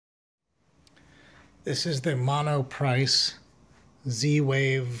This is the Monoprice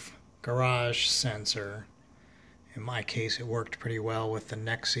Zwave garage sensor. In my case, it worked pretty well with the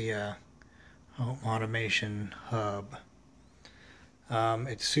Nexia home automation hub.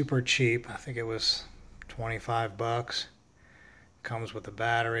 It's super cheap. I think it was 25 bucks. Comes with a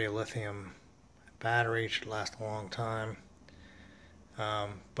battery, a lithium battery, should last a long time.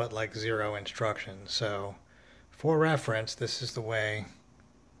 But like zero instructions. So for reference, this is the way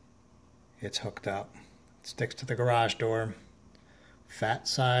it's hooked up. It sticks to the garage door, fat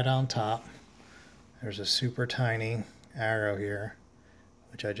side on top. There's a super tiny arrow here,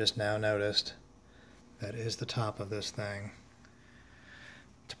 which I just now noticed. That is the top of this thing.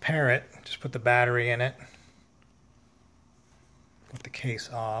 To pair it, just put the battery in it with the case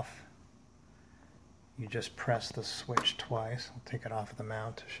off. You just press the switch twice. I'll take it off of the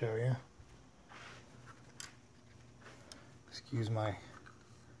mount to show you. Excuse my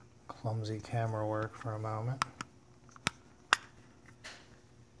clumsy camera work for a moment.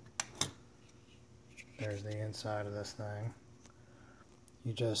 There's the inside of this thing.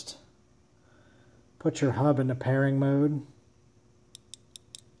 You just put your hub into pairing mode,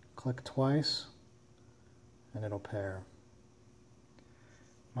 click twice, and it'll pair.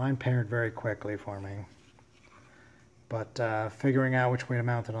 Mine paired very quickly for me, but figuring out which way to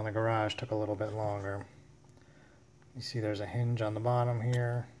mount it on the garage took a little bit longer. You see there's a hinge on the bottom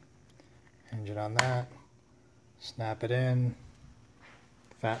here. Hinge it on that, snap it in,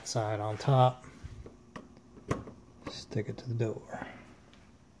 fat side on top, stick it to the door.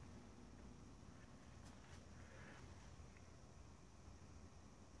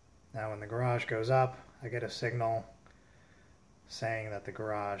 Now when the garage goes up, I get a signal saying that the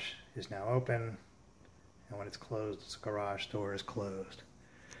garage is now open, and when it's closed, the garage door is closed.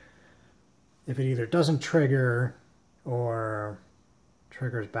 If it either doesn't trigger or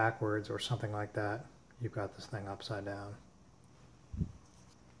triggers backwards or something like that, you've got this thing upside down.